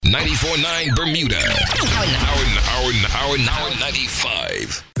94.9 Bermuda. Our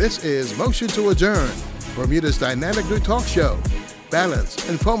 95. This is Motion to Adjourn, Bermuda's dynamic new talk show. Balanced,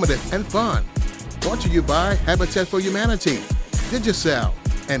 informative, and fun. Brought to you by Habitat for Humanity, Digicel,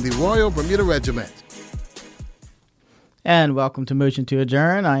 and the Royal Bermuda Regiment. And welcome to Motion to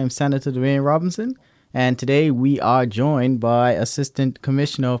Adjourn. I am Senator Dwayne Robinson, and today we are joined by Assistant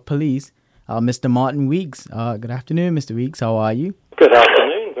Commissioner of Police, Mr. Martin Weeks. Good afternoon, Mr. Weeks. How are you? Good afternoon.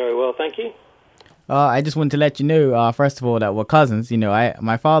 Very well, thank you. I just wanted to let you know, first of all, that we're cousins. You know,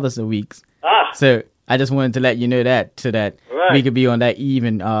 my father's a Weeks. So I just wanted to let you know that so that we could be on that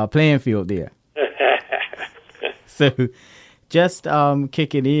even playing field there. So just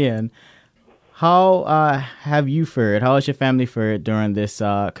kicking in, how have you fared? How has your family fared during this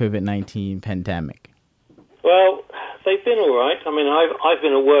COVID-19 pandemic? Well, they've been all right. I mean, I've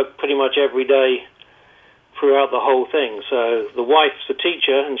been at work pretty much every day throughout the whole thing. So the wife's a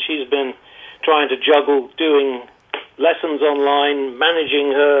teacher, and she's been trying to juggle doing lessons online,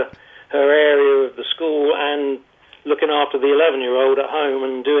 managing her area of the school, and looking after the 11-year-old at home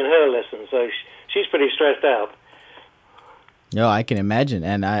and doing her lessons. So she's pretty stressed out. No, I can imagine.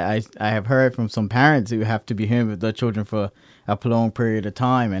 And I have heard from some parents who have to be home with their children for a prolonged period of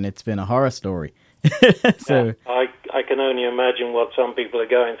time, and it's been a horror story. So yeah, I can only imagine what some people are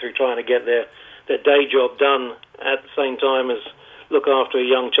going through trying to get their day job done at the same time as look after a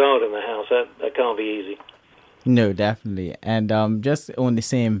young child in the house. That can't be easy. No, definitely. And just on the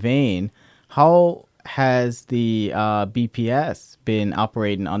same vein, how has the BPS been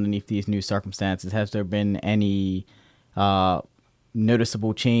operating underneath these new circumstances? Has there been any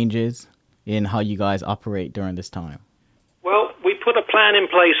noticeable changes in how you guys operate during this time? Well, we put a plan in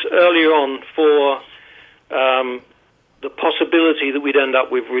place earlier on for the possibility that we'd end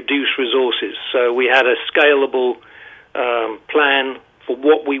up with reduced resources. So we had a scalable plan for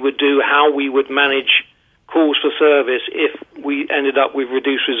what we would do, how we would manage calls for service if we ended up with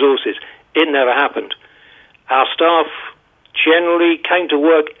reduced resources. It never happened. Our staff generally came to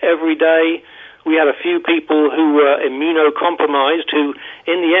work every day. We had a few people who were immunocompromised who,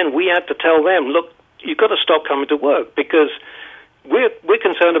 in the end, we had to tell them, look, you've got to stop coming to work because we're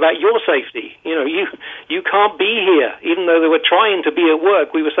concerned about your safety. You know, you can't be here. Even though they were trying to be at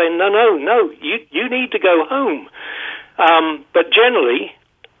work, we were saying, no, you need to go home. But generally,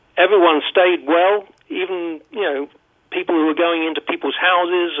 everyone stayed well, even, you know, people who were going into people's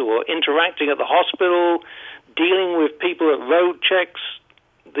houses or interacting at the hospital, dealing with people at road checks.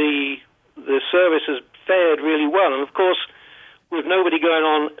 The service has fared really well. And, of course, with nobody going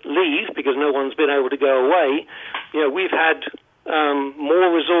on leave, because no one's been able to go away, you know, we've had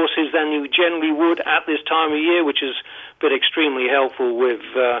more resources than you generally would at this time of year, which has been extremely helpful with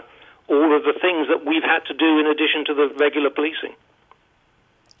all of the things that we've had to do in addition to the regular policing.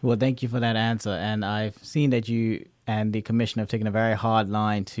 Well, thank you for that answer. And I've seen that you and the Commissioner have taken a very hard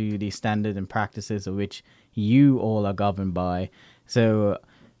line to the standards and practices of which you all are governed by. So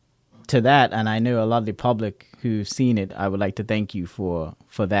to that, and I know a lot of the public who've seen it, I would like to thank you for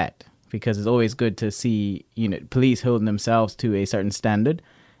that, because it's always good to see, you know, police holding themselves to a certain standard,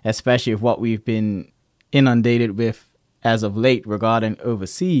 especially if what we've been inundated with as of late regarding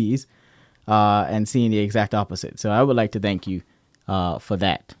overseas, and seeing the exact opposite. So I would like to thank you for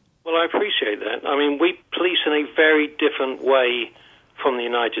that. Well, I appreciate that. I mean, we police in a very different way from the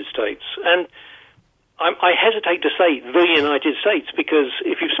United States. And I hesitate to say the United States, because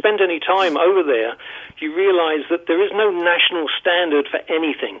if you've spent any time over there, you realize that there is no national standard for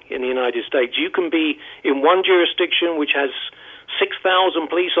anything in the United States. You can be in one jurisdiction which has 6,000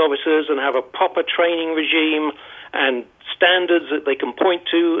 police officers and have a proper training regime and standards that they can point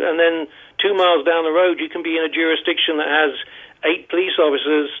to, and then 2 miles down the road you can be in a jurisdiction that has 8 police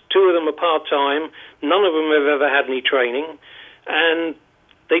officers, 2 of them are part-time, none of them have ever had any training, and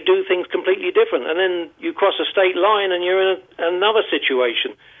they do things completely different. And then you cross a state line and you're in another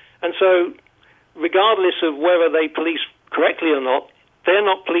situation. And so regardless of whether they police correctly or not, they're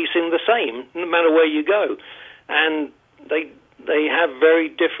not policing the same, no matter where you go. And they have very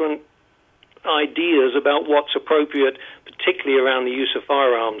different ideas about what's appropriate, particularly around the use of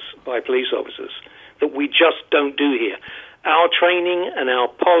firearms by police officers, that we just don't do here. Our training and our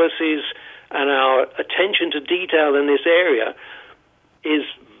policies and our attention to detail in this area is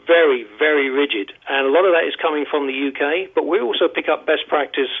very, very rigid. And a lot of that is coming from the UK, but we also pick up best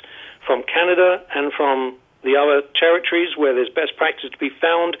practice from Canada and from the other territories where there's best practice to be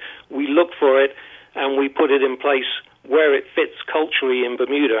found. We look for it and we put it in place where it fits culturally in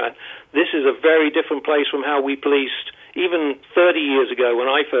Bermuda. This is a very different place from how we policed even 30 years ago when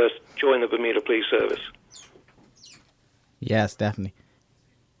I first joined the Bermuda Police Service. Yes, definitely.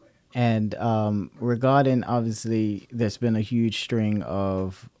 And regarding, obviously, there's been a huge string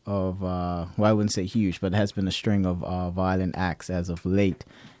of well, I wouldn't say huge, but there has been a string of violent acts as of late.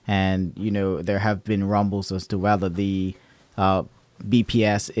 And, there have been rumbles as to whether the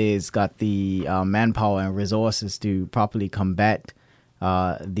BPS is got the manpower and resources to properly combat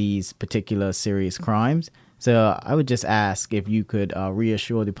these particular serious crimes. So I would just ask if you could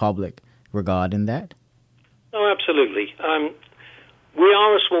reassure the public regarding that. Oh, absolutely. We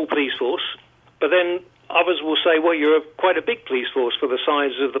are a small police force, but then others will say, well, you're quite a big police force for the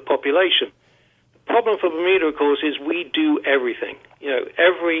size of the population. The problem for Bermuda, of course, is we do everything.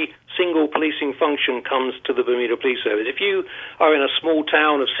 Every single policing function comes to the Bermuda Police Service. If you are in a small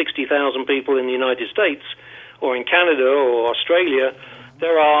town of 60,000 people in the United States or in Canada or Australia,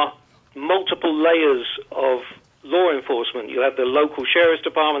 there are multiple layers of law enforcement. You have the local sheriff's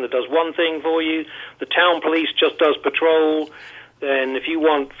department that does one thing for you. The town police just does patrol. Then if you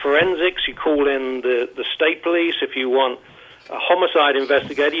want forensics, you call in the state police. If you want a homicide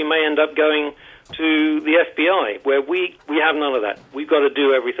investigator, you may end up going to the FBI, where we have none of that. We've got to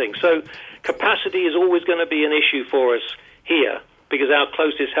do everything. So capacity is always going to be an issue for us here, because our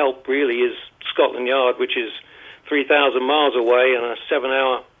closest help really is Scotland Yard, which is 3,000 miles away and a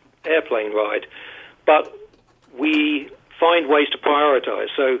 7-hour airplane ride. But we find ways to prioritize.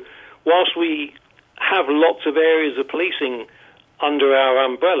 So whilst we have lots of areas of policing under our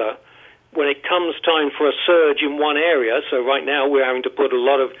umbrella, when it comes time for a surge in one area, so right now we're having to put a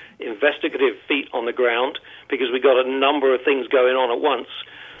lot of investigative feet on the ground because we've got a number of things going on at once,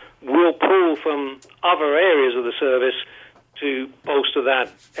 we'll pull from other areas of the service to bolster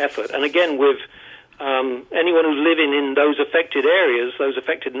that effort. And again, with anyone who's living in those affected areas, those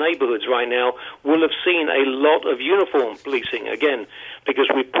affected neighborhoods right now, will have seen a lot of uniform policing, again, because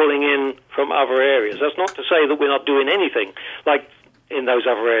we're pulling in from other areas. That's not to say that we're not doing anything, like in those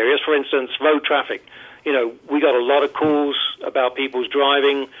other areas. For instance, road traffic. We got a lot of calls about people's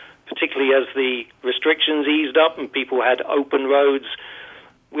driving, particularly as the restrictions eased up and people had open roads.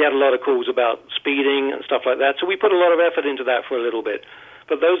 We had a lot of calls about speeding and stuff like that. So we put a lot of effort into that for a little bit.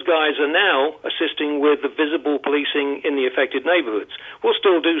 But those guys are now assisting with the visible policing in the affected neighborhoods. We'll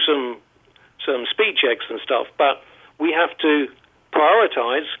still do some speed checks and stuff, but we have to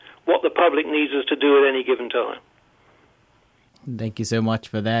prioritize what the public needs us to do at any given time. Thank you so much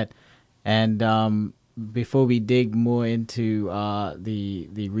for that. And before we dig more into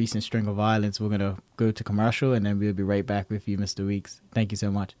the recent string of violence, we're going to go to commercial, and then we'll be right back with you, Mr. Weeks. Thank you so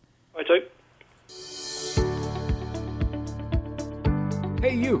much. Righto.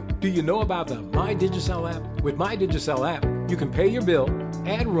 Hey you, do you know about the My Digicel app? With My Digicel app, you can pay your bill,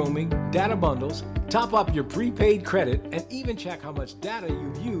 add roaming, data bundles, top up your prepaid credit, and even check how much data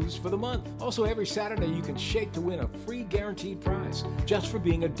you've used for the month. Also, every Saturday you can shake to win a free guaranteed prize just for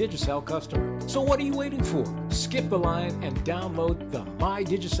being a Digicel customer. So what are you waiting for? Skip the line and download the My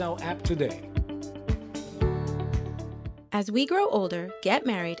Digicel app today. As we grow older, get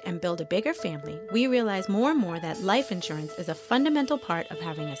married, and build a bigger family, we realize more and more that life insurance is a fundamental part of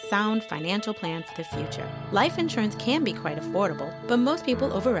having a sound financial plan for the future. Life insurance can be quite affordable, but most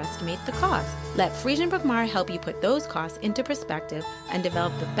people overestimate the cost. Let Friesen Brookmar help you put those costs into perspective and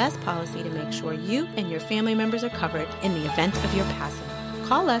develop the best policy to make sure you and your family members are covered in the event of your passing.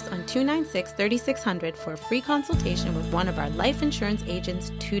 Call us on 296-3600 for a free consultation with one of our life insurance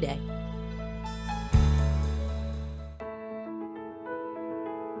agents today.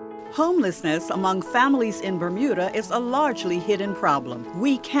 Homelessness among families in Bermuda is a largely hidden problem.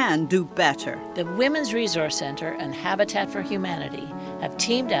 We can do better. The Women's Resource Center and Habitat for Humanity have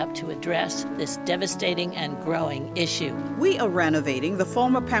teamed up to address this devastating and growing issue. We are renovating the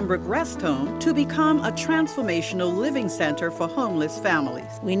former Pembroke Rest Home to become a transformational living center for homeless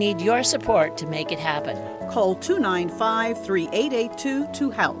families. We need your support to make it happen. Call 295-3882 to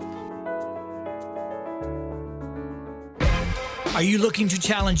help. Are you looking to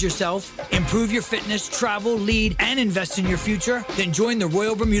challenge yourself, improve your fitness, travel, lead, and invest in your future? Then join the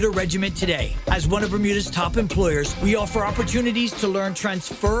Royal Bermuda Regiment today. As one of Bermuda's top employers, we offer opportunities to learn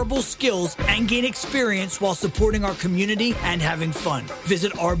transferable skills and gain experience while supporting our community and having fun.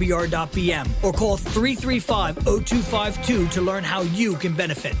 Visit rbr.bm or call 335-0252 to learn how you can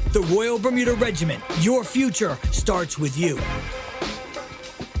benefit. The Royal Bermuda Regiment, your future starts with you.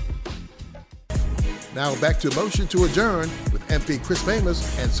 Now back to Motion to Adjourn with MP Chris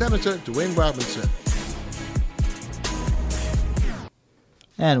Famous and Senator Dwayne Robinson.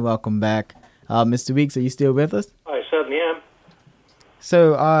 And welcome back. Mr. Weeks, are you still with us? I certainly am.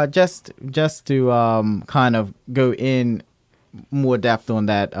 So just to kind of go in more depth on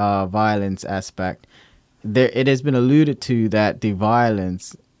that violence aspect, it has been alluded to that the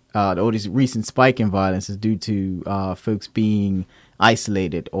violence all this recent spike in violence is due to folks being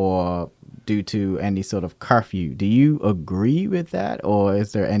isolated or due to any sort of curfew. Do you agree with that, or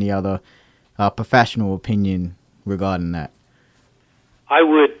is there any other professional opinion regarding that? I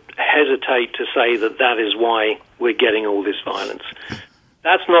would hesitate to say that is why we're getting all this violence.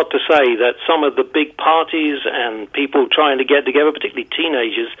 That's not to say that some of the big parties and people trying to get together, particularly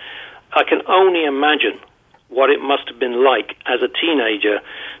teenagers, I can only imagine what it must have been like as a teenager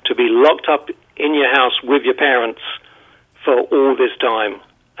to be locked up in your house with your parents for all this time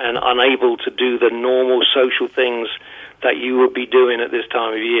and unable to do the normal social things that you would be doing at this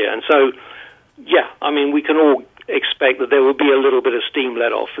time of year. And so, yeah, I mean, we can all expect that there will be a little bit of steam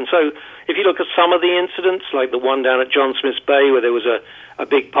let off. And so if you look at some of the incidents, like the one down at John Smith's Bay where there was a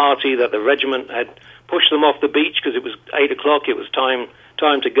big party that the regiment had pushed them off the beach because it was 8 o'clock, it was time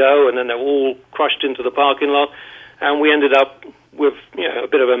to go, and then they were all crushed into the parking lot, and we ended up with a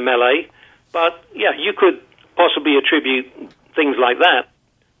bit of a melee. But, yeah, you could possibly attribute things like that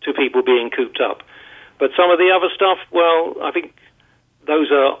to people being cooped up. But some of the other stuff, well, I think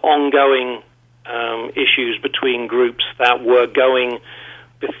those are ongoing issues between groups that were going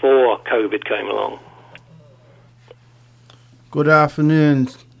before COVID came along. Good afternoon,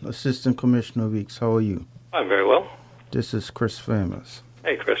 Assistant Commissioner Weeks. How are you? I'm very well. This is Chris Famous.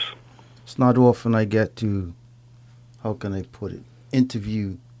 Hey, Chris. It's not often I get to, how can I put it,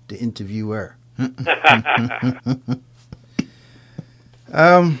 interview the interviewer.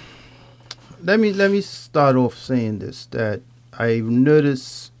 Let me start off saying this, that I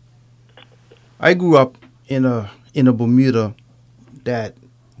noticed I grew up in a Bermuda that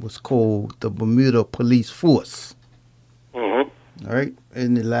was called the Bermuda Police Force. Mm-hmm. All right.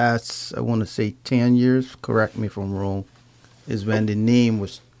 In the last, I want to say 10 years, correct me if I'm wrong, is when the name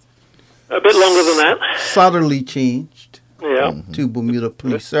was a bit longer than that. Subtly changed to Bermuda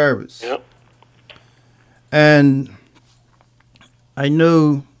Police Service. Yeah. And I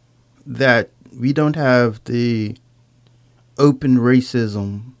know that we don't have the open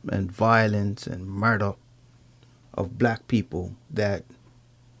racism and violence and murder of black people that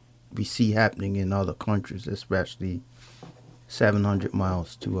we see happening in other countries, especially 700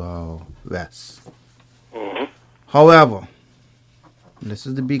 miles to our west. Mm-hmm. However, this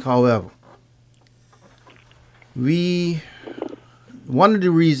is the big however, one of the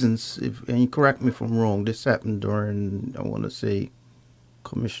reasons, and you correct me if I'm wrong, this happened during, I want to say,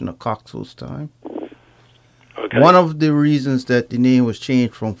 Commissioner Coxwell's time. Okay. One of the reasons that the name was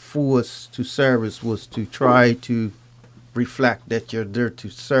changed from force to service was to try to reflect that you're there to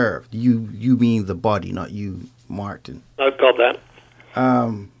serve. You being the body, not you, Martin. I've got that.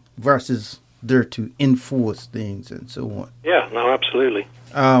 Versus there to enforce things and so on. Yeah, no, absolutely.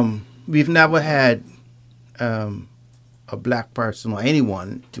 We've never had a black person or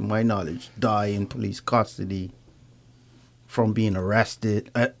anyone, to my knowledge, die in police custody from being arrested,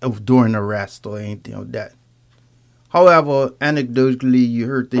 during arrest or anything like that. However, anecdotally, you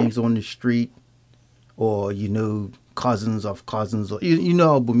heard things on the street, or cousins of cousins, or you know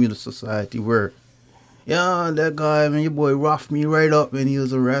how Bermuda society where, that guy, man, your boy roughed me right up when he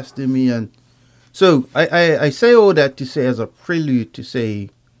was arresting me, and so I say all that to say as a prelude to say,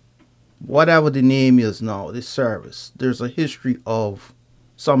 whatever the name is now, this service, there's a history of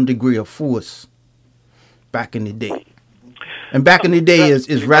some degree of force back in the day, and back in the day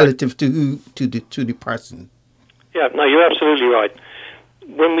is relative to the person. Yeah, no, you're absolutely right.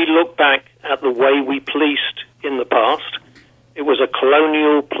 When we look back at the way we policed in the past, it was a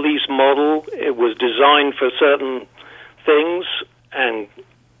colonial police model. It was designed for certain things, and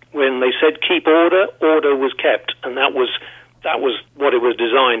when they said keep order, order was kept, and that was what it was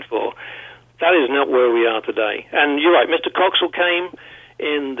designed for. That is not where we are today. And you're right, Mr. Coxwell came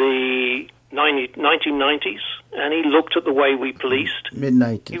in the 1990s, and he looked at the way we policed.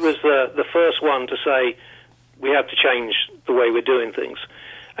 Mid-90s. He was the first one to say, we have to change the way we're doing things.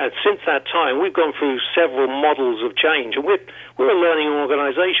 And since that time, we've gone through several models of change, and we're a learning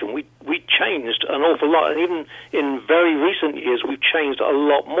organization. We changed an awful lot, and even in very recent years, we've changed a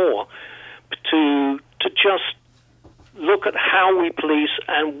lot more to just look at how we police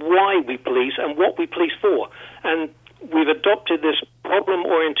and why we police and what we police for. And we've adopted this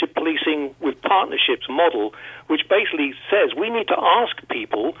problem-oriented policing with partnerships model, which basically says we need to ask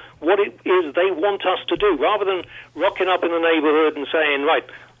people what it is they want us to do, rather than rocking up in the neighborhood and saying, right,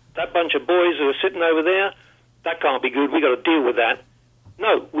 that bunch of boys who are sitting over there, that can't be good, we got to deal with that.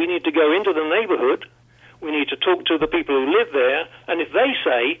 No, we need to go into the neighborhood, we need to talk to the people who live there, and if they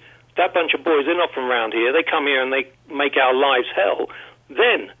say, that bunch of boys, they're not from around here, they come here and they make our lives hell,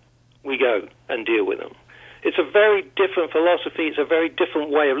 then we go and deal with them. It's a very different philosophy. It's a very different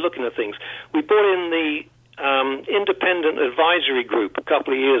way of looking at things. We brought in the independent advisory group a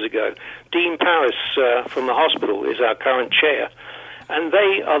couple of years ago. Dean Paris from the hospital is our current chair, and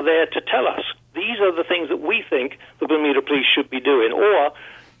they are there to tell us, these are the things that we think the Bermuda police should be doing, or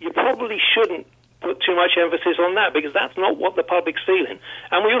you probably shouldn't put too much emphasis on that because that's not what the public's feeling.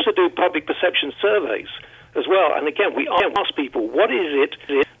 And we also do public perception surveys as well. And again, we ask people, what is it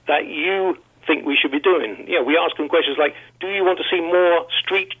that you think we should be doing? You know, we ask them questions like, do you want to see more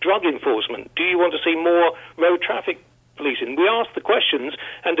street drug enforcement? Do you want to see more road traffic policing? We ask the questions,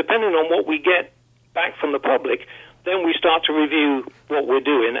 and depending on what we get back from the public, then we start to review what we're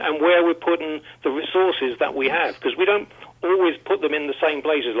doing and where we're putting the resources that we have, because we don't always put them in the same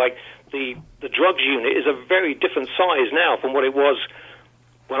places. Like the drugs unit is a very different size now from what it was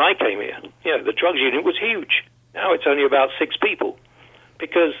when I came here. You know, the drugs unit was huge. Now it's only about 6 people,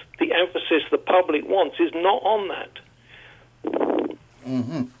 because the emphasis the public wants is not on that.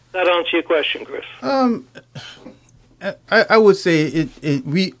 Mm-hmm. That answer your question, Chris? I would say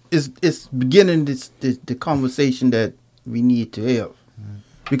it's beginning the conversation that we need to have.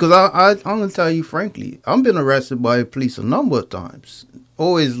 Because I'm going to tell you frankly, I've been arrested by police a number of times,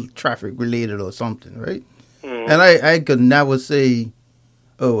 always traffic related or something, right? Mm-hmm. And I could never say,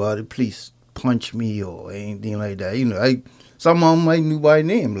 oh, the police punched me or anything like that. You know, some of them I knew by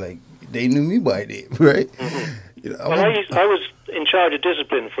name, like they knew me by name, right? Mm-hmm. You know, I was in charge of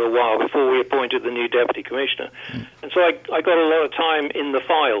discipline for a while before we appointed the new deputy commissioner, and so I got a lot of time in the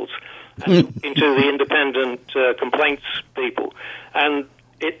files and into the independent complaints people, and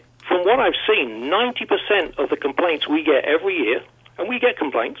from what I've seen, 90% of the complaints we get every year, and we get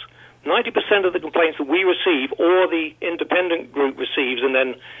complaints, 90% of the complaints that we receive or the independent group receives and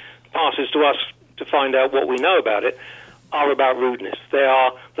then passes to us to find out what we know about it, are about rudeness. They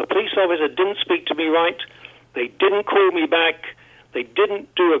are, the police officer didn't speak to me right, they didn't call me back, they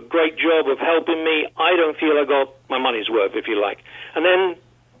didn't do a great job of helping me, I don't feel I got my money's worth, if you like. And then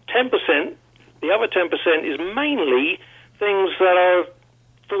 10%, the other 10% is mainly things that are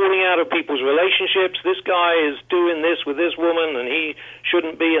falling out of people's relationships. This guy is doing this with this woman and he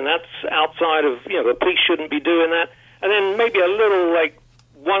shouldn't be, and that's outside of, you know, the police shouldn't be doing that. And then maybe a little, like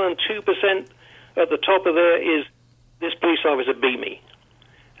 1 and 2% at the top of there is, this police officer beat me.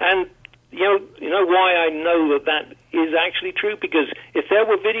 And you know why I know that is actually true? Because if there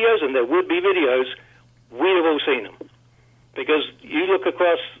were videos, and there would be videos, we'd have all seen them. Because you look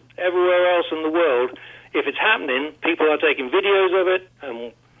across everywhere else in the world, if it's happening, people are taking videos of it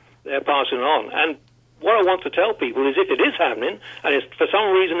and they're passing it on. And what I want to tell people is, if it is happening and it's, for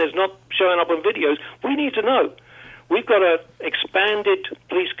some reason it's not showing up on videos, we need to know. We've got an expanded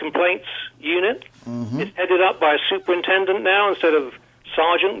police complaints unit. Mm-hmm. It's headed up by a superintendent now instead of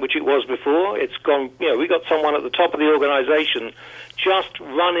sergeant, which it was before. It's gone, you know, we got someone at the top of the organization just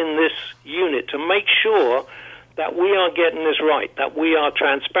running this unit to make sure that we are getting this right, that we are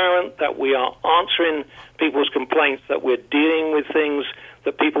transparent, that we are answering people's complaints, that we're dealing with things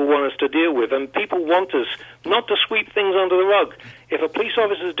that people want us to deal with. And people want us not to sweep things under the rug. If a police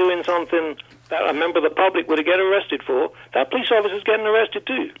officer is doing something that a member of the public would get arrested for, that police officer is getting arrested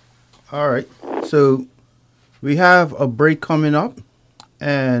too. All right. So we have a break coming up,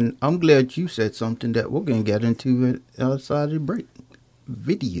 and I'm glad you said something that we're going to get into outside of the break.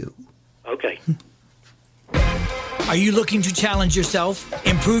 Video. Okay. Are you looking to challenge yourself,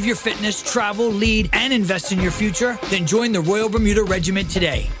 improve your fitness, travel, lead, and invest in your future? Then join the Royal Bermuda Regiment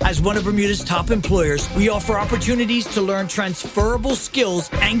today. As one of Bermuda's top employers, we offer opportunities to learn transferable skills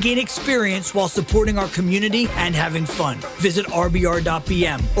and gain experience while supporting our community and having fun. Visit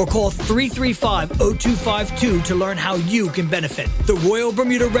rbr.bm or call 335-0252 to learn how you can benefit. The Royal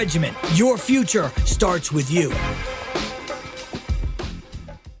Bermuda Regiment, your future starts with you.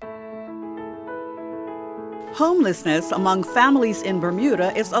 Homelessness among families in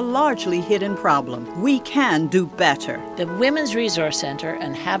Bermuda is a largely hidden problem. We can do better. The Women's Resource Center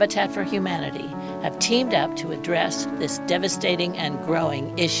and Habitat for Humanity have teamed up to address this devastating and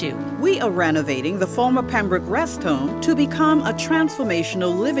growing issue. We are renovating the former Pembroke Rest Home to become a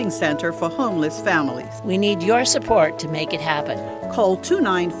transformational living center for homeless families. We need your support to make it happen. Call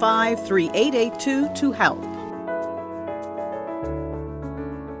 295-3882 to help.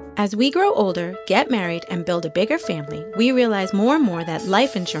 As we grow older, get married, and build a bigger family, we realize more and more that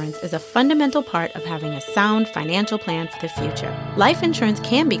life insurance is a fundamental part of having a sound financial plan for the future. Life insurance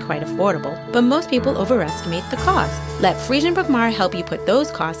can be quite affordable, but most people overestimate the cost. Let Friesen Brookmar help you put those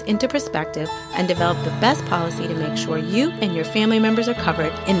costs into perspective and develop the best policy to make sure you and your family members are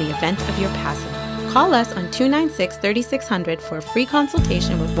covered in the event of your passing. Call us on 296-3600 for a free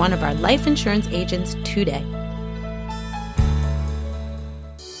consultation with one of our life insurance agents today.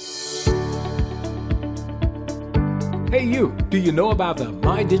 Hey you, do you know about the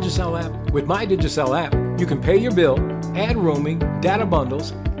My Digicel app? With My Digicel app, you can pay your bill, add roaming, data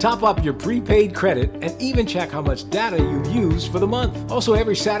bundles, top up your prepaid credit, and even check how much data you've used for the month. Also,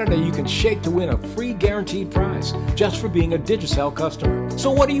 every Saturday you can shake to win a free guaranteed prize just for being a Digicel customer. So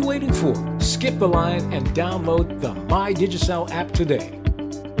what are you waiting for? Skip the line and download the My Digicel app today.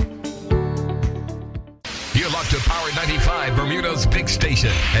 You're locked to Power 95, Bermuda's big station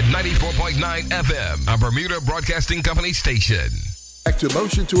at 94.9 FM, a Bermuda Broadcasting Company station. Back to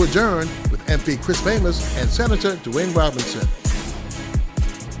Motion to Adjourn with MP Chris Famous and Senator Dwayne Robinson.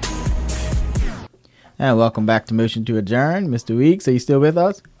 And welcome back to Motion to Adjourn. Mr. Weeks, are you still with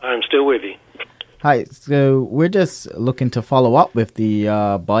us? I'm still with you. Hi, so we're just looking to follow up with the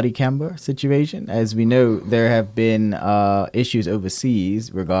body camera situation. As we know, there have been issues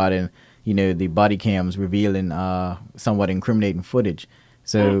overseas regarding, the body cams revealing somewhat incriminating footage.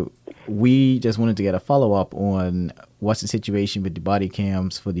 So we just wanted to get a follow-up on what's the situation with the body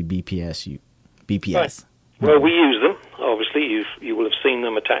cams for the BPS. Right. Well, we use them. Obviously, you will have seen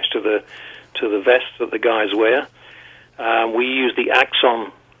them attached to the vest that the guys wear. We use the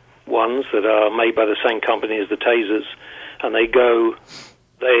Axon ones that are made by the same company as the tasers, and they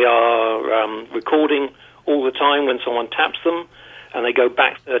are recording all the time when someone taps them, and they go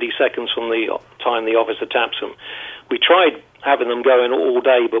back 30 seconds from the time the officer taps them. We tried having them going all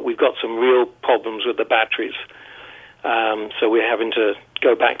day, but we've got some real problems with the batteries. So we're having to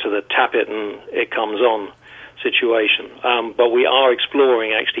go back to the tap it and it comes on situation. But we are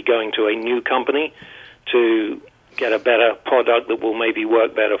exploring actually going to a new company to get a better product that will maybe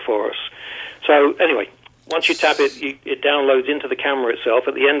work better for us. So anyway, once you tap it, it downloads into the camera itself.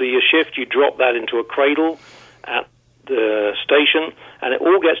 At the end of your shift, you drop that into a cradle at the station, and it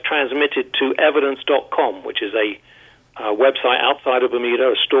all gets transmitted to evidence.com, which is a website outside of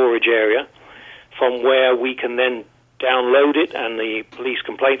Bermuda, a storage area, from where we can then download it, and the Police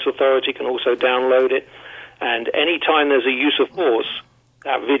Complaints Authority can also download it. And any time there's a use of force,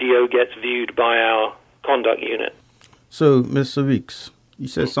 that video gets viewed by our conduct unit. So, Mr. Weeks, you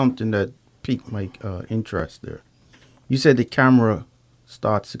said something that piqued my interest there. You said the camera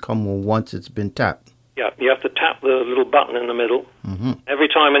starts to come on once it's been tapped. Yeah, you have to tap the little button in the middle. Mm-hmm. Every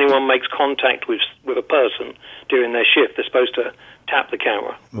time anyone makes contact with a person during their shift, they're supposed to tap the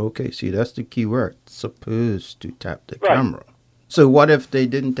camera. Okay, see, that's the key word. Supposed to tap the camera. So what if they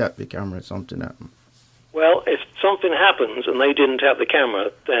didn't tap the camera and something happened? Well, if something happens and they didn't tap the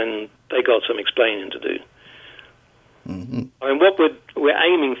camera, then they got some explaining to do. Mm-hmm. I mean, what we're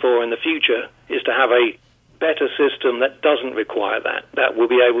aiming for in the future is to have a better system that doesn't require that will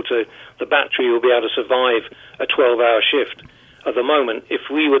be able to, the battery will be able to survive a 12-hour shift. At the moment, if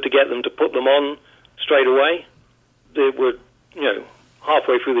we were to get them to put them on straight away, they would,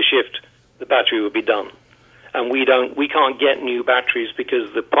 halfway through the shift, the battery would be done. And we can't get new batteries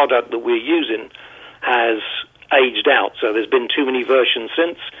because the product that we're using has aged out. So there's been too many versions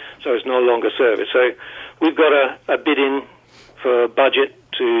since, so it's no longer service. So we've got a bid in for a budget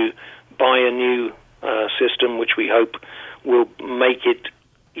to buy a new system, which we hope will make it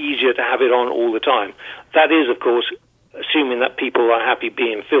easier to have it on all the time. That is, of course, assuming that people are happy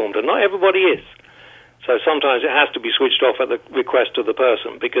being filmed, and not everybody is. So sometimes it has to be switched off at the request of the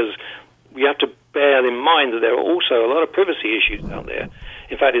person, because we have to bear in mind that there are also a lot of privacy issues out there.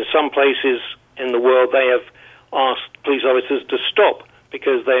 In fact, in some places in the world, they have asked police officers to stop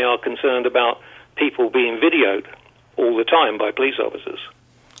because they are concerned about people being videoed all the time by police officers.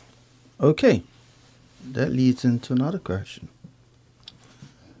 Okay. That leads into another question.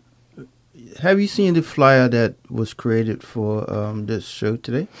 Have you seen the flyer that was created for this show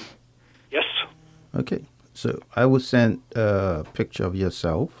today? Yes. Okay. So I was sent a picture of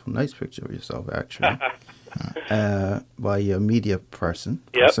yourself, a nice picture of yourself, actually, by your media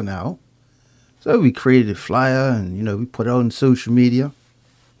personnel. So we created a flyer and, we put it out on social media.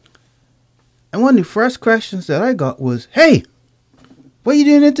 And one of the first questions that I got was, hey, what are you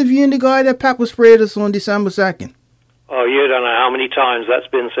doing interviewing the guy that pepper sprayed us on December 2nd? Oh, you don't know how many times that's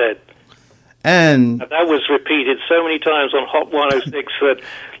been said. And that was repeated so many times on Hot 106 that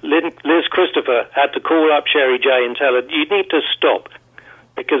Liz Christopher had to call up Sherry J and tell her, you need to stop,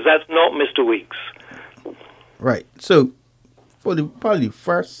 because that's not Mr. Weeks. Right. So for probably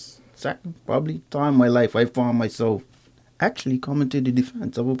first, second, probably time in my life, I found myself actually coming to the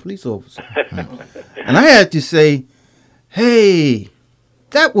defense of a police officer. And I had to say, hey,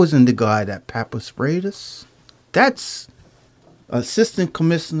 that wasn't the guy that pepper sprayed us. That's Assistant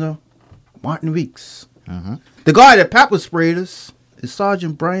Commissioner Martin Weeks. The guy that pepper sprayed us is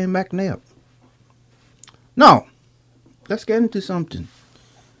Sergeant Brian McNabb. Now, let's get into something.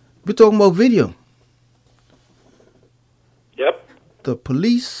 We're talking about video. Yep. The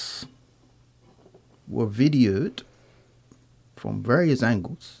police were videoed from various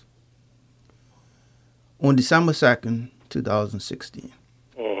angles on December 2nd, 2016.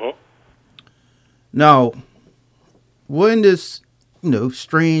 Now, we're in this,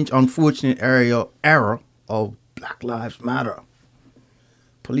 strange, unfortunate era of Black Lives Matter,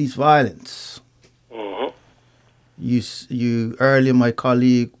 police violence. You earlier, my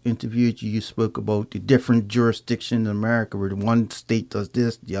colleague interviewed you. You spoke about the different jurisdictions in America, where one state does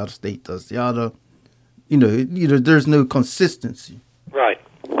this, the other state does the other. There's no consistency. Right.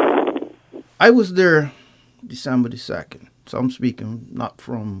 I was there December the 2nd. So I'm speaking not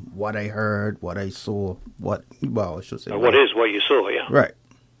from what I heard, what I saw, I should say. What you saw, yeah. Right.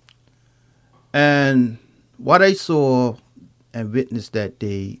 And what I saw and witnessed that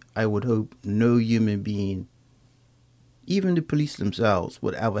day, I would hope no human being, even the police themselves,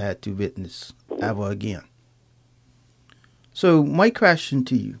 would ever have to witness ever again. So my question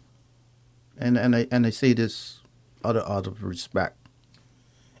to you, and I say this out of respect,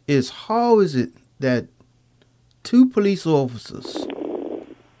 is how is it that two police officers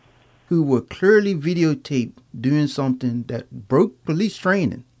who were clearly videotaped doing something that broke police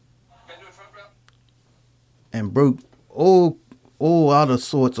training and broke all other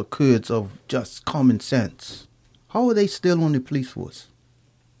sorts of codes of just common sense, how are they still on the police force?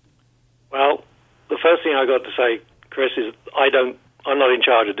 Well, the first thing I got to say, Chris, is I'm not in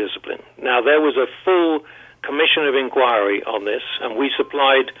charge of discipline. Now, there was a full commission of inquiry on this, and we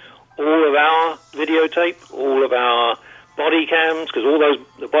supplied all of our videotape, all of our body cams, because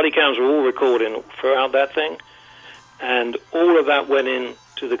the body cams were all recording throughout that thing, and all of that went in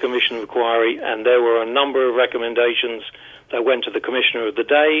to the commission of inquiry, and there were a number of recommendations that went to the commissioner of the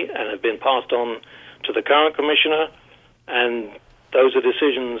day and have been passed on to the current commissioner, and those are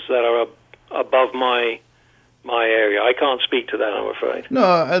decisions that are above my area. I can't speak to that, I'm afraid. No,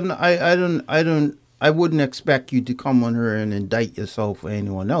 I wouldn't expect you to come on here and indict yourself or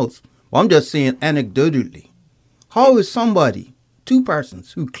anyone else. Well, I'm just saying anecdotally. How is somebody, two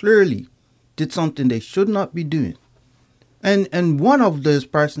persons who clearly did something they should not be doing, and one of those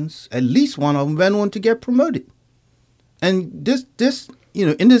persons, at least one of them, went on to get promoted? And this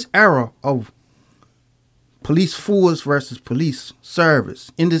in this era of police force versus police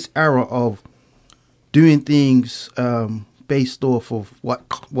service, in this era of doing things based off of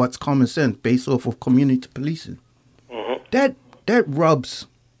what's common sense, based off of community policing, that rubs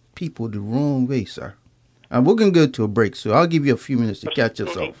people the wrong way, sir. And we're going to go to a break, so I'll give you a few minutes to catch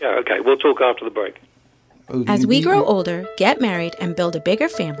yourself. Yeah, okay. We'll talk after the break. As we grow older, get married, and build a bigger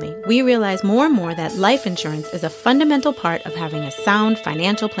family, we realize more and more that life insurance is a fundamental part of having a sound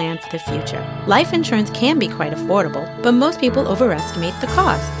financial plan for the future. Life insurance can be quite affordable, but most people overestimate the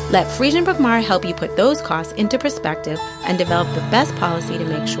cost. Let Friesenbrook Meyer help you put those costs into perspective and develop the best policy to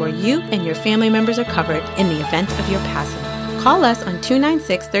make sure you and your family members are covered in the event of your passing. Call us on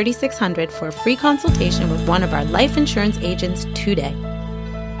 296-3600 for a free consultation with one of our life insurance agents today.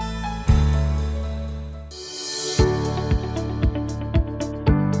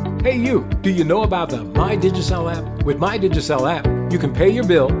 Hey you, do you know about the My Digicel app? With My Digicel app, you can pay your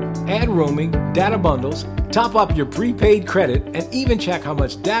bill, add roaming, data bundles, top up your prepaid credit, and even check how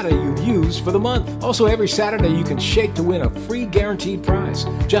much data you've used for the month. Also, every Saturday you can shake to win a free guaranteed prize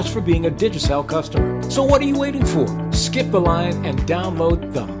just for being a Digicel customer. So what are you waiting for? Skip the line and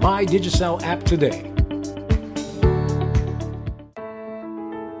download the My Digicel app today.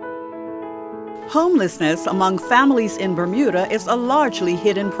 Homelessness among families in Bermuda is a largely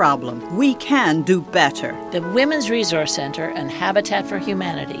hidden problem. We can do better. The Women's Resource Center and Habitat for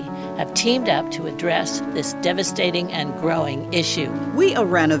Humanity have teamed up to address this devastating and growing issue. We are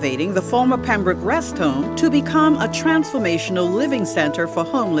renovating the former Pembroke Rest Home to become a transformational living center for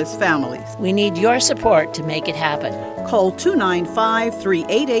homeless families. We need your support to make it happen. Call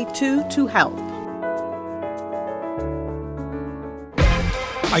 295-3882 to help.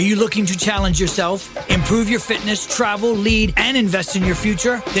 Are you looking to challenge yourself, improve your fitness, travel, lead, and invest in your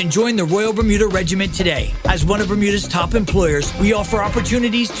future? Then join the Royal Bermuda Regiment today. As one of Bermuda's top employers, we offer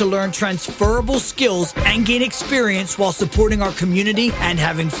opportunities to learn transferable skills and gain experience while supporting our community and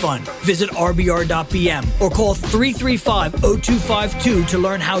having fun. Visit rbr.bm or call 335-0252 to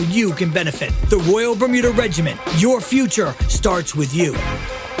learn how you can benefit. The Royal Bermuda Regiment, your future starts with you.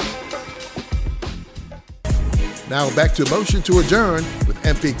 Now back to Motion to Adjourn with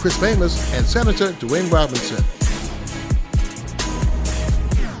MP Chris Famous and Senator Dwayne Robinson.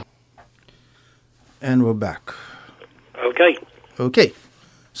 And we're back. Okay. Okay.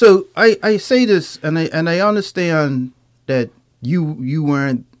 So I say this, and I understand that you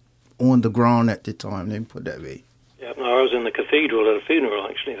weren't on the ground at the time. Let me put that way. Yeah, no, I was in the cathedral at a funeral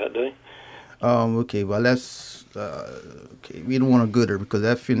actually that day. Okay. Well, that's okay. We don't want to go there because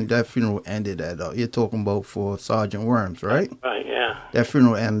that funeral ended at. You're talking about for Sergeant Worms, right? Right. Yeah. That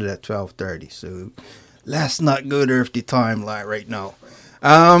funeral ended at 12:30. So let's not go there with the timeline right now.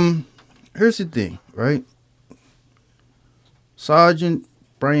 Here's the thing, right? Sergeant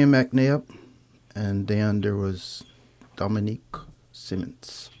Brian McNabb, and then there was Dominique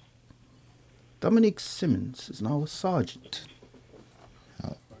Simmons. Dominique Simmons is now a sergeant.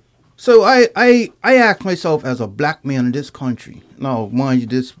 So I ask myself as a black man in this country, now mind you,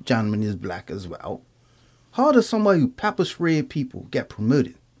 this gentleman is black as well, how does somebody who pepper sprayed people get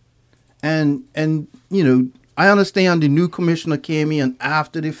promoted? And you know, I understand the new commissioner came in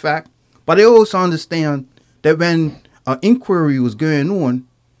after the fact, but I also understand that when an inquiry was going on,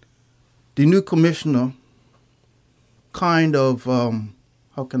 the new commissioner kind of,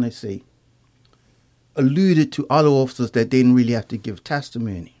 how can I say, alluded to other officers that they didn't really have to give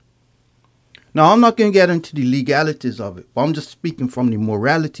testimony. Now, I'm not going to get into the legalities of it, but I'm just speaking from the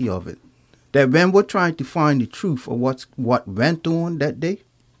morality of it. That when we're trying to find the truth of what went on that day,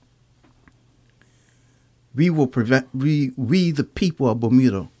 we the people of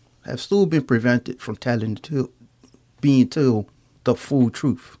Bermuda have still been prevented from being told the full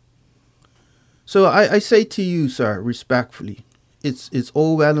truth. So I say to you, sir, respectfully, it's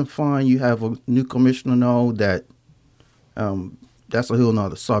all well and fine. You have a new commissioner now that that's a whole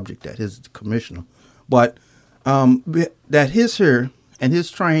nother subject, that is the commissioner. But that he's here and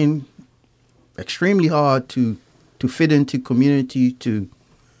he's trying extremely hard to fit into community, to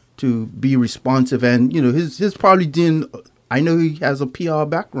be responsive, and you know he's probably doing. I know he has a PR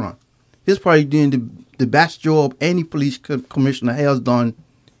background. He's probably doing the best job any police commissioner has done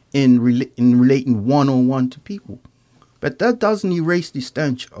in relating one-on-one to people. But that doesn't erase the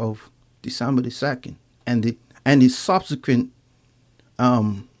stench of December the 2nd and the subsequent. I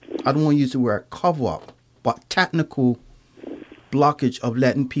don't want to use the word cover up, but technical blockage of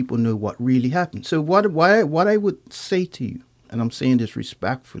letting people know what really happened. So what I would say to you, and I'm saying this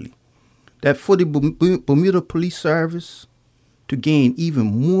respectfully, that for the Bermuda Police Service to gain even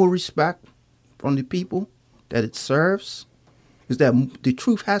more respect from the people that it serves, is that the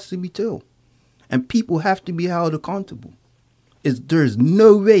truth has to be told, and people have to be held accountable. There's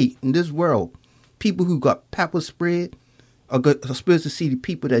no way in this world people who got pepper sprayed are supposed to see the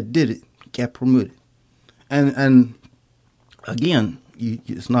people that did it get promoted. And again,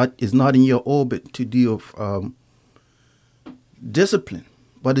 it's not in your orbit to deal with discipline,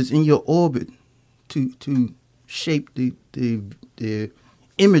 but it's in your orbit to shape the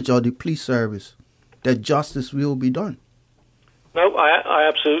image of the police service that justice will be done. No, I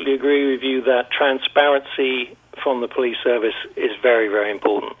absolutely agree with you that transparency from the police service is very, very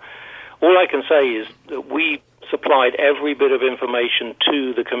important. All I can say is that we supplied every bit of information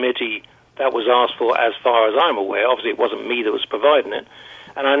to the committee that was asked for, as far as I'm aware. Obviously, it wasn't me that was providing it.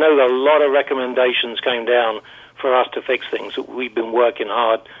 And I know that a lot of recommendations came down for us to fix things that we've been working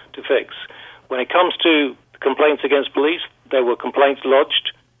hard to fix. When it comes to complaints against police, there were complaints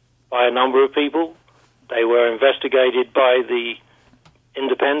lodged by a number of people. They were investigated by the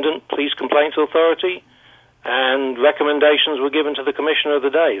Independent Police Complaints Authority, and recommendations were given to the Commissioner of the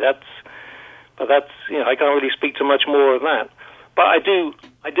day. But that's I can't really speak to much more of that. But I do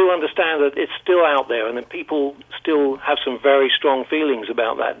understand that it's still out there, and that people still have some very strong feelings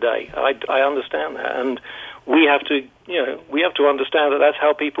about that day. I understand that, and we have to understand that that's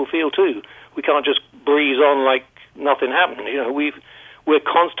how people feel too. We can't just breeze on like nothing happened. We're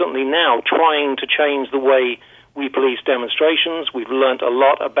constantly now trying to change the way we police demonstrations. We've learnt a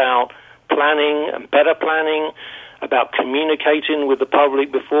lot about planning and better planning, about communicating with the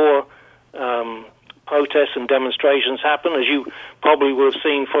public before protests and demonstrations happen, as you probably would have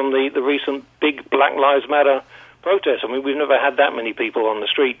seen from the recent big Black Lives Matter protests. I mean, we've never had that many people on the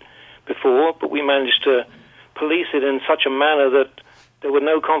street before, but we managed to police it in such a manner that there were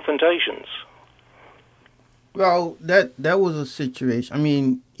no confrontations. Well, that was a situation. I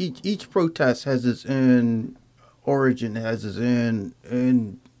mean, each protest has its own origin, has its own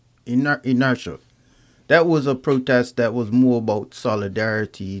inertia. That was a protest that was more about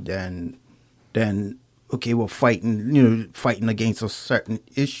solidarity than okay, we're fighting against a certain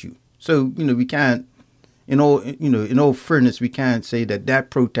issue. So we can't, in all fairness, we can't say that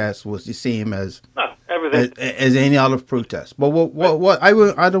protest was the same as any other protest. But what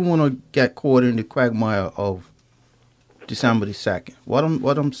I don't want to get caught in the quagmire of December the 2nd.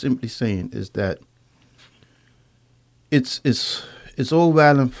 What I'm simply saying is that it's all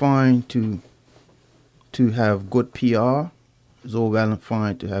well and fine to have good PR. It's all well and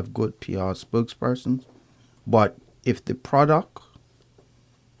fine to have good PR spokespersons, but if the product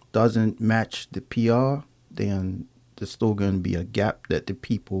doesn't match the PR, then there's still going to be a gap that the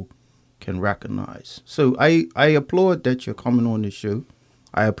people can recognize. So I applaud that you're coming on the show.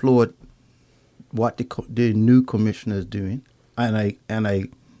 I applaud what the new commissioner is doing, and I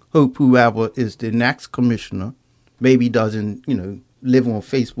hope whoever is the next commissioner maybe doesn't live on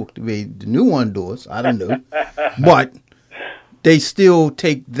Facebook the way the new one does. I don't know, but they still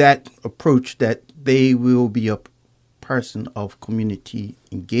take that approach that they will be a person of community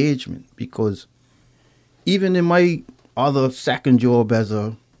engagement, because even in my other second job as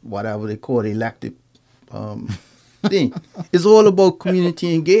a whatever they call it, elected thing, it's all about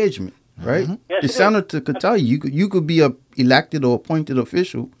community engagement, right? Mm-hmm. Yes, the senator could tell you could be a elected or appointed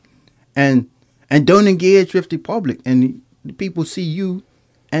official and don't engage with the public, and the people see you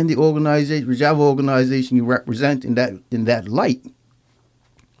and the organization, whichever organization you represent, in that light.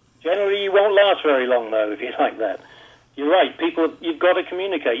 Generally, you won't last very long, though, if you're like that. You're right. People, you've got to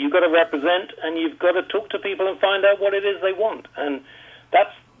communicate. You've got to represent, and you've got to talk to people and find out what it is they want. And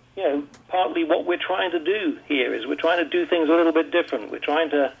that's, partly what we're trying to do here. Is we're trying to do things a little bit different. We're trying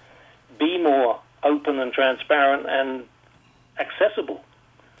to be more open and transparent and accessible.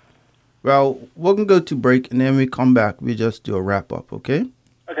 Well, we're going to go to break, and then we come back. We just do a wrap-up, okay?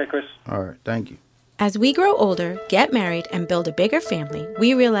 Okay, Chris. All right. Thank you. As we grow older, get married, and build a bigger family,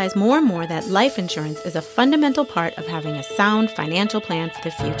 we realize more and more that life insurance is a fundamental part of having a sound financial plan for the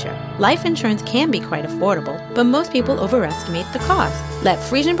future. Life insurance can be quite affordable, but most people overestimate the cost. Let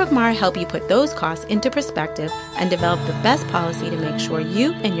Friesenbrook-Meyer help you put those costs into perspective and develop the best policy to make sure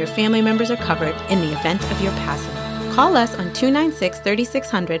you and your family members are covered in the event of your passing. Call us on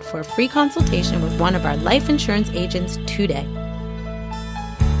 296-3600 for a free consultation with one of our life insurance agents today.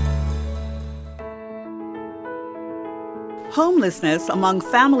 Homelessness among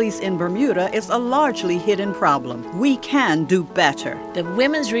families in Bermuda is a largely hidden problem. We can do better. The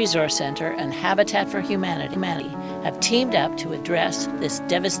Women's Resource Center and Habitat for Humanity have teamed up to address this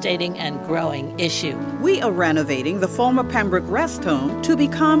devastating and growing issue. We are renovating the former Pembroke Rest Home to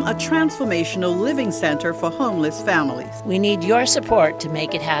become a transformational living center for homeless families. We need your support to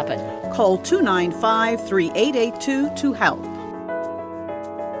make it happen. Call 295-3882 to help.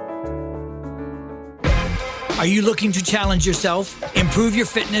 Are you looking to challenge yourself, improve your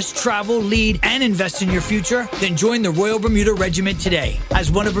fitness, travel, lead, and invest in your future? Then join the Royal Bermuda Regiment today.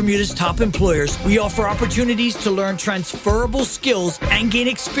 As one of Bermuda's top employers, we offer opportunities to learn transferable skills and gain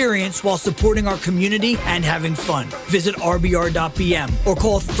experience while supporting our community and having fun. Visit rbr.bm or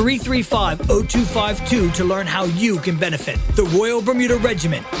call 335-0252 to learn how you can benefit. The Royal Bermuda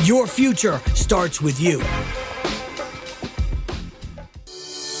Regiment, your future starts with you.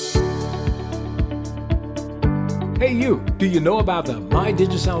 Hey you, do you know about the My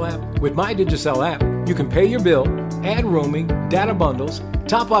Digicel app? With My Digicel app, you can pay your bill, add roaming, data bundles,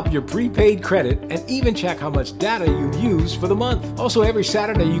 top up your prepaid credit, and even check how much data you've used for the month. Also, every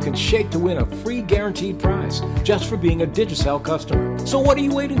Saturday you can shake to win a free guaranteed prize just for being a Digicel customer. So what are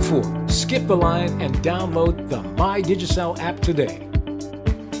you waiting for? Skip the line and download the My Digicel app today.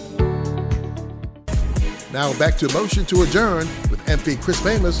 Now back to Motion to Adjourn with MP Chris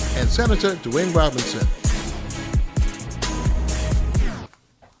Famous and Senator Dwayne Robinson.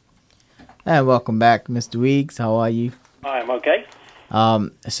 And welcome back, Mr. Weeks. How are you? I'm okay.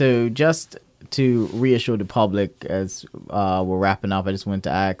 So just to reassure the public as we're wrapping up, I just wanted to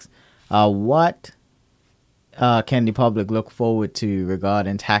ask, what can the public look forward to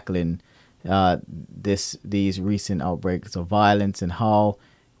regarding tackling these recent outbreaks of violence, and how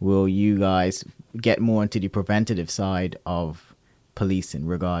will you guys get more into the preventative side of policing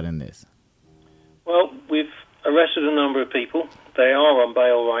regarding this? Well, we've arrested a number of people. They are on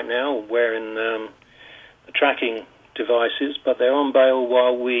bail right now, wearing the tracking devices, but they're on bail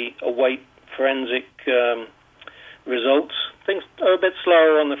while we await forensic results. Things are a bit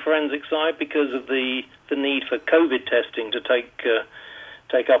slower on the forensic side because of the need for COVID testing to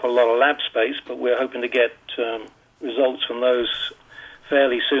take up a lot of lab space, but we're hoping to get results from those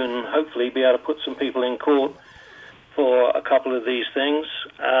fairly soon and hopefully be able to put some people in court for a couple of these things.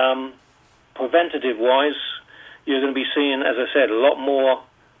 Preventative-wise, you're going to be seeing, as I said, a lot more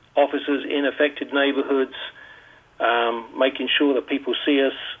officers in affected neighborhoods, making sure that people see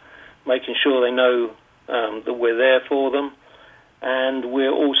us, making sure they know that we're there for them. And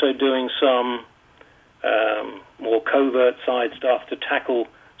we're also doing some more covert side stuff to tackle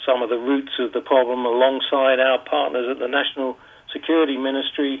some of the roots of the problem alongside our partners at the National Security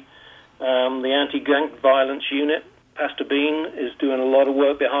Ministry, the Anti-Gang Violence Unit, Pastor Bean is doing a lot of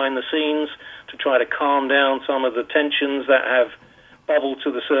work behind the scenes to try to calm down some of the tensions that have bubbled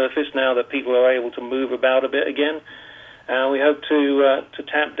to the surface now that people are able to move about a bit again. And we hope to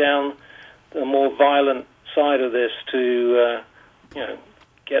tap down the more violent side of this to,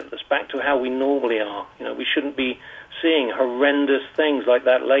 get us back to how we normally are. We shouldn't be seeing horrendous things like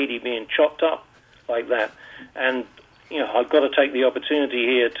that lady being chopped up like that. And, I've got to take the opportunity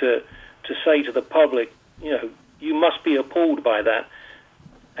here to say to the public, you must be appalled by that.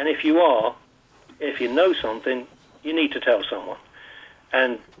 And if you are, if you know something, you need to tell someone.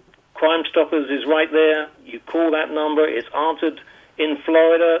 And Crime Stoppers is right there. You call that number. It's answered in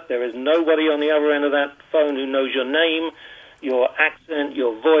Florida. There is nobody on the other end of that phone who knows your name, your accent,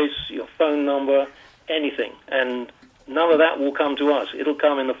 your voice, your phone number, anything. And none of that will come to us. It'll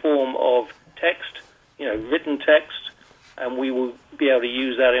come in the form of text, written text, and we will be able to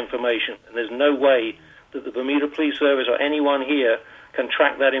use that information. And there's no way that the Bermuda Police Service or anyone here can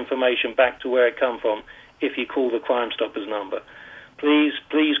track that information back to where it come from if you call the Crime Stoppers number. Please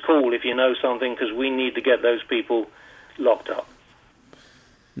call if you know something, because we need to get those people locked up.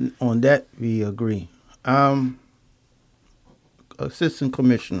 On that, we agree. Assistant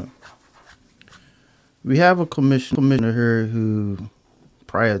Commissioner. We have a commissioner here who,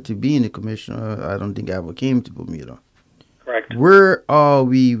 prior to being a commissioner, I don't think ever came to Bermuda. Correct. Where are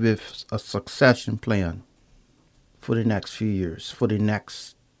we with a succession plan for the next few years, for the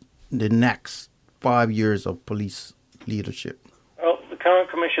next 5 years of police leadership? Well, the current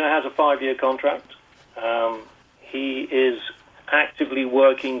commissioner has a 5-year contract. He is actively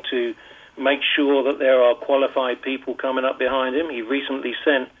working to make sure that there are qualified people coming up behind him. He recently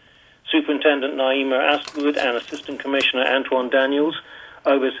sent Superintendent Naima Astwood and Assistant Commissioner Antoine Daniels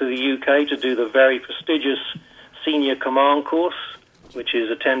over to the UK to do the very prestigious Senior Command course, which is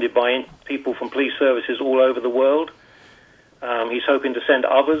attended by people from police services all over the world. He's hoping to send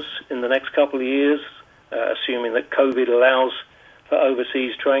others in the next couple of years, assuming that COVID allows for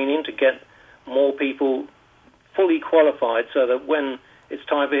overseas training, to get more people fully qualified so that when it's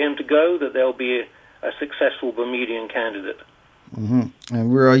time for him to go, that there'll be a successful Bermudian candidate. Mm-hmm.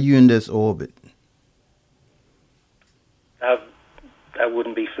 And where are you in this orbit? That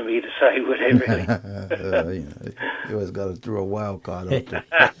wouldn't be for me to say, would it, really? You always got to throw a wild card out there.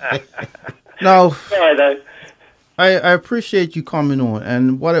 Now, sorry, though. I appreciate you coming on,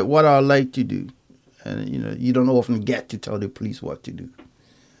 and what I like to do, and you don't often get to tell the police what to do.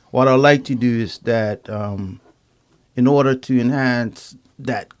 What I like to do is that in order to enhance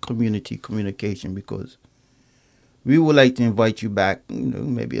that community communication, because we would like to invite you back,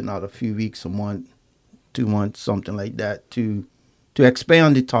 maybe another few weeks, a month, 2 months, something like that, to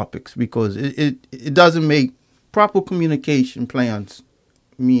expand the topics, because it doesn't make proper communication plans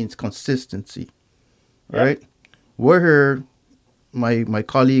means consistency, right? Yep. We're here. My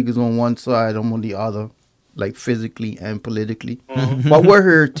colleague is on one side, I'm on the other, like physically and politically. Mm-hmm. But we're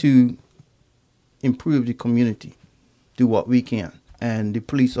here to improve the community, do what we can. And the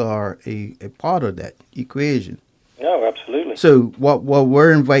police are a part of that equation. No, absolutely. So what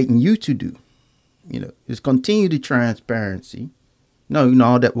we're inviting you to do, is continue the transparency.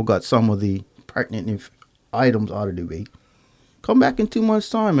 Now that we got some of the pertinent items out of the way, come back in 2 months'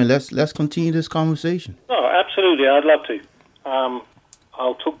 time and let's continue this conversation. Oh, absolutely. I'd love to.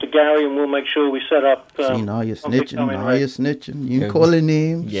 I'll talk to Gary and we'll make sure we set up. See, now you're snitching. You can call his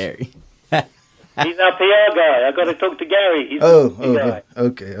name. Gary. He's our PR guy. I got to talk to Gary. He's okay.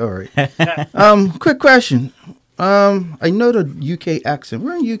 Okay, all right. Quick question. I know the UK accent.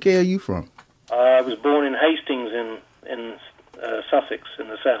 Where in UK are you from? I was born in Hastings in Sussex in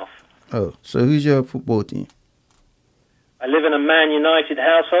the south. Oh, so who's your football team? I live in a Man United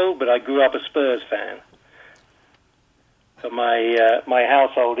household, but I grew up a Spurs fan. So my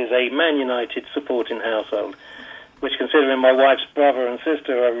household is a Man United supporting household, which, considering my wife's brother and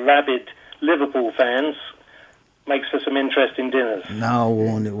sister are rabid Liverpool fans, makes for some interesting dinners. Now we're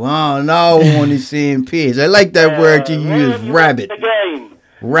on the same page. I like that word you use, rabid.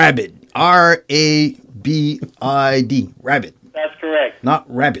 Rabid. R-A-B-I-D. Rabid. That's correct. Not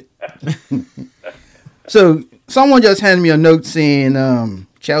rabbit. So someone just handed me a note saying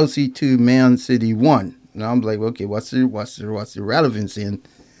Chelsea 2, Man City 1. And I'm like, okay, what's the relevancy? And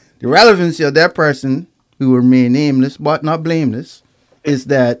the relevancy of that person, who remain nameless but not blameless, is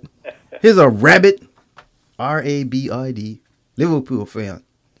that he's a rabid, R-A-B-I-D, Liverpool fan.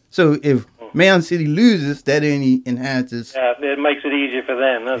 So if Man City loses, that only enhances. Yeah, it makes it easier for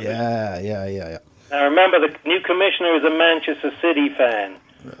them, doesn't it? Yeah. Now remember, the new commissioner is a Manchester City fan.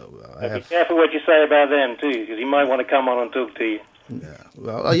 So be careful what you say about them too, because he might want to come on and talk to you. Yeah.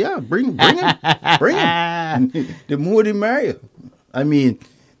 Well, yeah, bring him. Bring him. The more the merrier. I mean,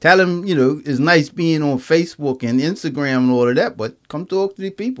 tell him, it's nice being on Facebook and Instagram and all of that, but come talk to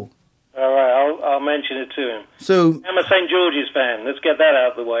the people. All right, I'll mention it to him. So I'm a St. George's fan. Let's get that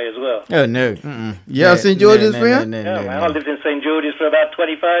out of the way as well. Oh, no. Mm-mm. Yeah, St. George's fan? No, I lived in St. George's for about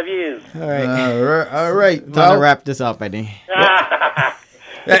 25 years. All right. All right. We're going to wrap this up, I think.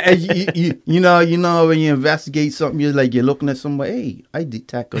 you know when you investigate something, you're looking at somebody. Hey, I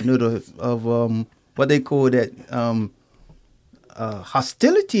detect a note of what they call that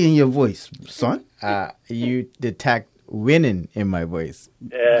hostility in your voice, son. You detect winning in my voice.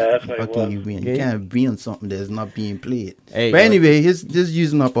 Yeah, that's what it was. You win. You can't be on something that's not being played. Hey, but anyway, this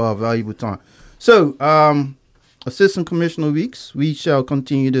using up our valuable time. So, Assistant Commissioner Weeks, we shall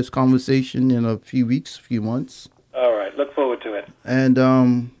continue this conversation in a few months. All right, look forward to it. And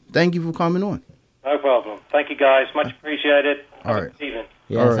thank you for coming on. No problem. Thank you, guys. Much appreciated. All right. Good evening.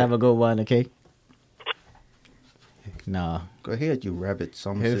 Yes, have a good one, okay? No. Go ahead, you rabbit.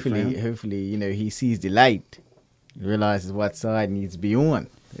 Hopefully, he sees the light. Realizes what side needs to be on.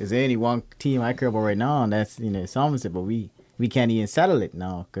 Is there any one team I care about right now? And that's, Somerset, but we can't even settle it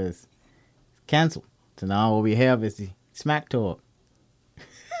now because it's canceled. So now what we have is the smack talk.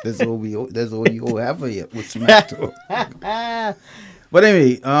 That's all you all have here with smack talk. But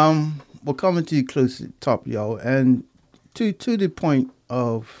anyway, we're coming to close to the top, y'all. And to the point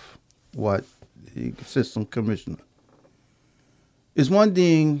of what the Assistant Commissioner. It's one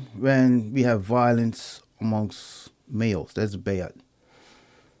thing when we have violence amongst males. That's bad.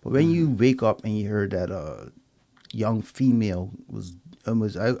 But when you wake up and you heard that a young female was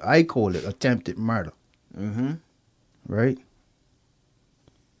almost, I call it attempted murder. Mm-hmm. Right?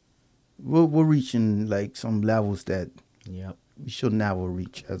 We're reaching some levels that we should never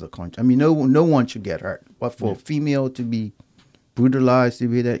reach as a country. I mean, no one should get hurt. But for a female to be brutalized the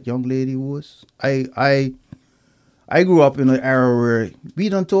way that young lady was, I grew up in an era where we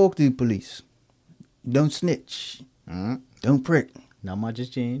don't talk to the police. Don't snitch. Mm-hmm. Don't prick. Not much has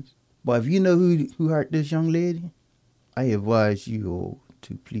changed. But if you know who hurt this young lady, I advise you all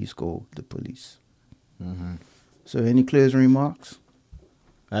to please call the police. Mm-hmm. So any closing remarks?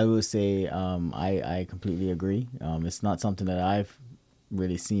 I will say I completely agree. It's not something that I've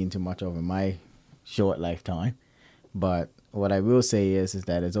really seen too much over my short lifetime. But what I will say is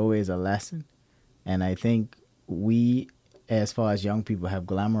that it's always a lesson. And I think we, as far as young people, have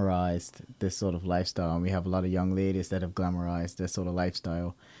glamorized this sort of lifestyle. And we have a lot of young ladies that have glamorized this sort of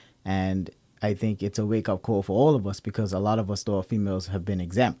lifestyle. And I think it's a wake-up call for all of us because a lot of us, though, females, have been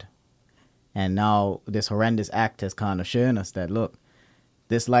exempt. And now this horrendous act has kind of shown us that, look,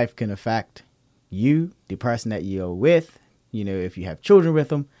 this life can affect you, the person that you're with, if you have children with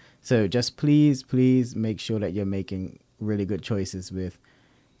them. So just please make sure that you're making really good choices with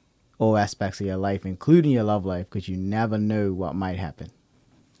all aspects of your life, including your love life, because you never know what might happen.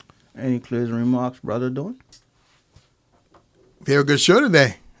 Any closing remarks, Brother Dawn? Very good show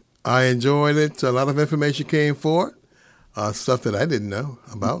today. I enjoyed it. A lot of information came forward. Stuff that I didn't know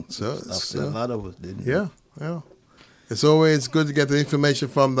about. So a lot of us didn't. Yeah. It's always good to get the information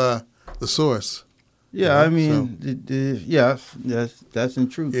from the source. Yeah, I mean, that's in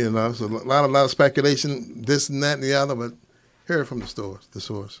truth. So a lot of speculation, this and that and the other, but hear it from the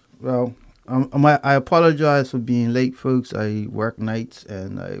source. Well, I apologize for being late, folks. I work nights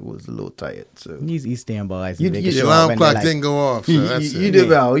and I was a little tired. So he's standby. Your alarm clock didn't go off. So you did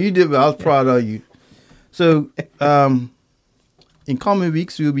well. You did well. I was proud of you. So, in coming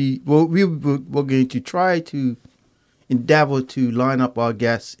weeks, we're going to try to endeavor to line up our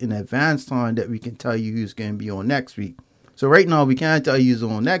guests in advance time that we can tell you who's going to be on next week. So right now we can't tell you who's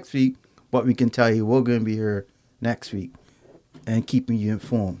on next week, but we can tell you we're going to be here next week and keeping you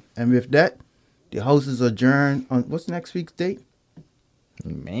informed. And with that, the house is adjourned on what's next week's date?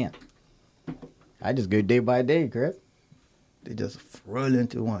 Man, I just go day by day, Chris. They just roll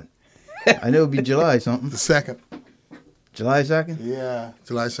into one. I know it'll be July something. The 2nd. July 2nd? Yeah,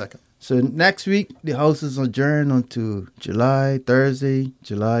 July 2nd. So next week, the house is adjourned until Thursday,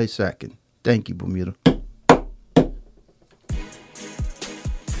 July 2nd. Thank you, Bermuda.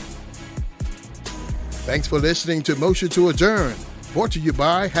 Thanks for listening to Motion to Adjourn, brought to you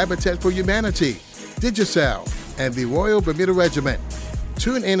by Habitat for Humanity, Digicel, and the Royal Bermuda Regiment.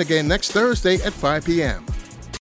 Tune in again next Thursday at 5 p.m.